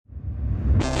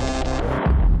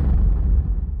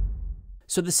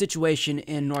So the situation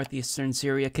in northeastern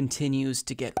Syria continues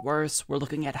to get worse. We're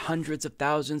looking at hundreds of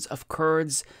thousands of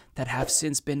Kurds that have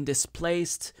since been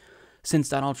displaced since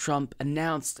Donald Trump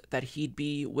announced that he'd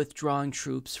be withdrawing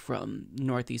troops from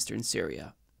northeastern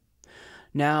Syria.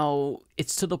 Now,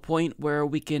 it's to the point where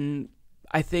we can,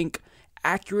 I think,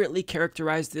 accurately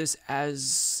characterize this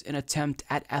as an attempt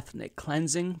at ethnic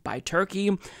cleansing by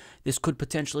Turkey. This could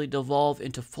potentially devolve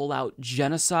into full-out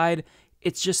genocide.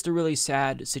 It's just a really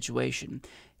sad situation.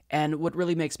 And what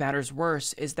really makes matters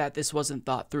worse is that this wasn't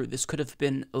thought through. This could have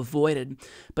been avoided.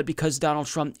 But because Donald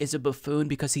Trump is a buffoon,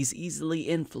 because he's easily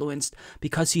influenced,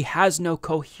 because he has no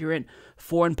coherent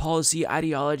foreign policy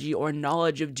ideology or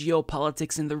knowledge of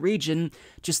geopolitics in the region,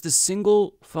 just a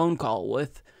single phone call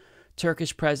with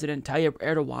Turkish President Tayyip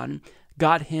Erdogan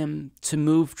got him to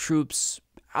move troops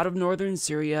out of northern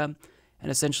Syria and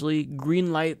essentially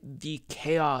greenlight the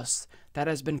chaos that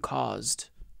has been caused.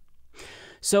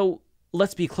 So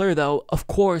let's be clear though, of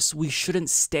course we shouldn't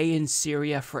stay in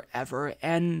Syria forever,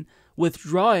 and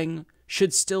withdrawing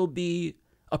should still be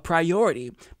a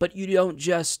priority, but you don't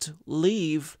just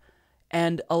leave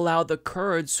and allow the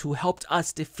Kurds who helped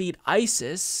us defeat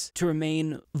ISIS to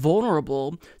remain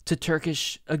vulnerable to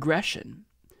Turkish aggression.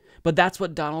 But that's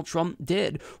what Donald Trump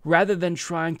did. Rather than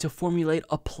trying to formulate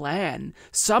a plan,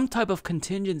 some type of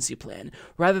contingency plan,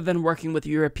 rather than working with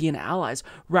European allies,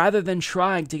 rather than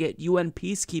trying to get UN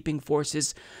peacekeeping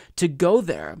forces to go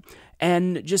there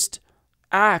and just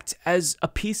act as a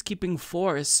peacekeeping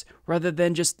force rather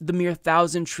than just the mere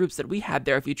 1,000 troops that we had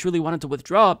there. If you truly wanted to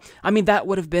withdraw, I mean, that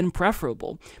would have been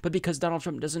preferable. But because Donald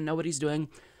Trump doesn't know what he's doing,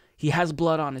 he has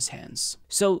blood on his hands.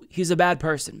 So he's a bad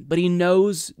person, but he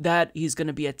knows that he's going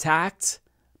to be attacked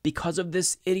because of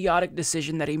this idiotic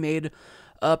decision that he made,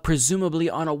 presumably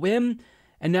on a whim,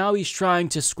 and now he's trying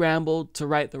to scramble to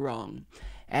right the wrong.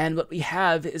 And what we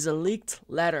have is a leaked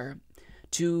letter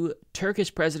to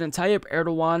Turkish President Tayyip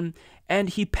Erdogan, and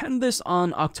he penned this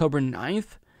on October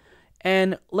 9th.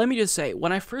 And let me just say,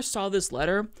 when I first saw this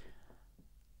letter,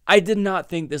 I did not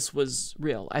think this was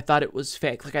real. I thought it was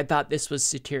fake. Like, I thought this was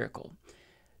satirical.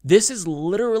 This is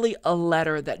literally a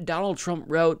letter that Donald Trump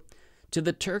wrote to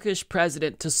the Turkish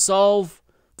president to solve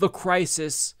the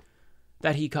crisis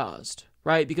that he caused,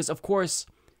 right? Because, of course,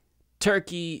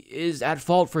 Turkey is at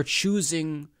fault for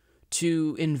choosing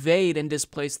to invade and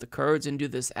displace the Kurds and do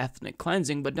this ethnic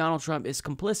cleansing, but Donald Trump is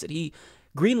complicit. He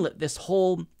greenlit this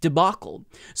whole debacle.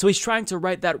 So he's trying to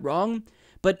right that wrong,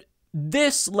 but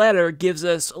this letter gives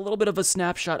us a little bit of a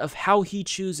snapshot of how he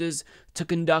chooses to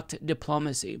conduct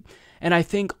diplomacy. And I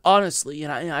think, honestly,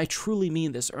 and I truly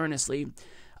mean this earnestly,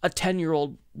 a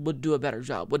 10-year-old would do a better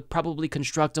job, would probably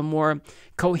construct a more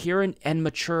coherent and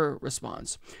mature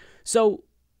response. So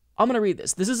I'm going to read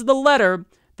this. This is the letter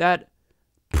that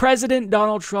President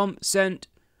Donald Trump sent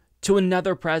to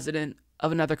another president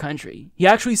of another country. He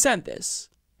actually sent this.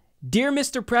 "Dear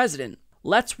Mr. President,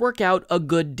 let's work out a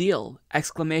good deal!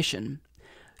 Exclamation.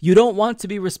 You don't want to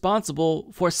be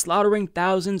responsible for slaughtering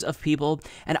thousands of people,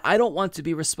 and I don't want to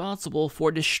be responsible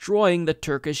for destroying the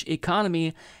Turkish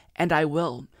economy, and I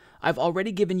will. I've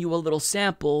already given you a little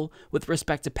sample with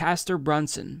respect to Pastor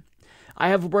Brunson. I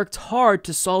have worked hard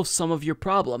to solve some of your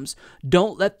problems.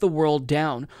 Don't let the world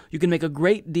down. You can make a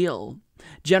great deal.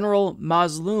 General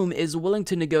Mazlum is willing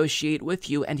to negotiate with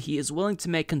you, and he is willing to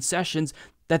make concessions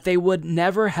that they would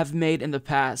never have made in the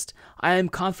past. I am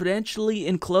confidentially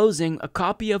enclosing a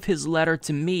copy of his letter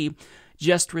to me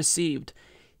just received.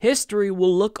 History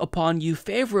will look upon you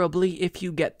favorably if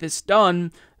you get this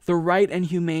done the right and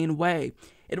humane way.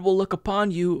 It will look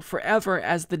upon you forever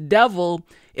as the devil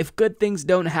if good things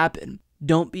don't happen.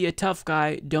 Don't be a tough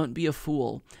guy. Don't be a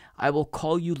fool. I will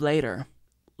call you later."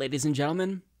 Ladies and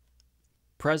gentlemen,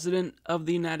 President of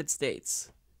the United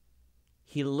States.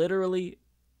 He literally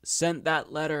sent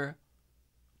that letter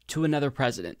to another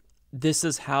president. This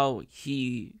is how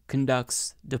he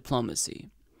conducts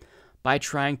diplomacy. By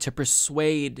trying to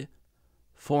persuade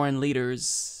foreign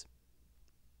leaders,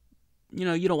 you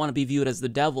know, you don't want to be viewed as the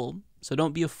devil, so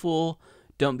don't be a fool,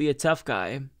 don't be a tough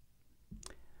guy.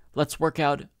 Let's work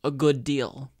out a good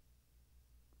deal.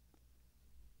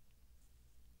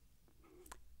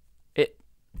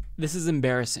 This is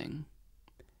embarrassing.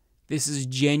 This is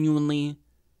genuinely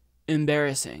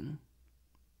embarrassing.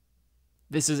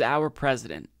 This is our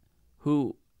president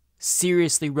who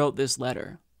seriously wrote this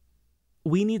letter.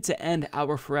 We need to end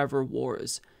our forever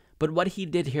wars, but what he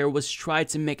did here was try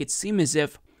to make it seem as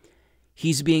if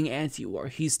he's being anti-war.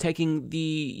 He's taking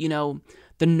the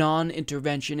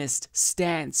non-interventionist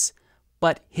stance,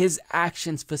 but his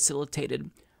actions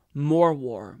facilitated more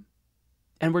war.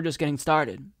 And we're just getting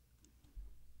started.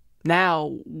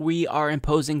 Now we are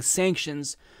imposing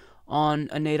sanctions on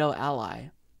a NATO ally,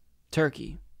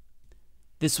 Turkey.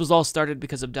 This was all started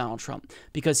because of Donald Trump,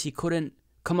 because he couldn't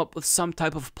come up with some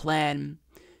type of plan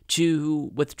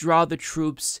to withdraw the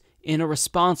troops in a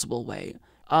responsible way.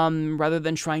 Rather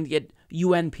than trying to get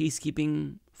UN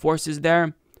peacekeeping forces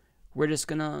there, we're just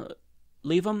gonna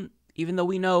leave them, even though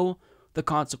we know the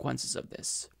consequences of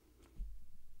this.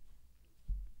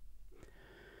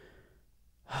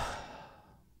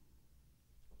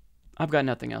 I've got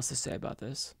nothing else to say about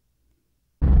this.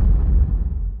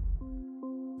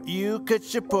 You could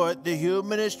support the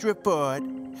Humanist Report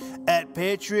at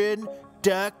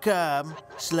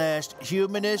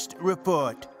patreon.com/Humanist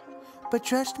Report. But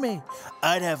trust me,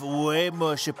 I'd have way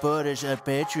more supporters on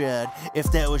Patreon if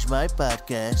that was my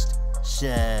podcast.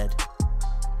 Sad.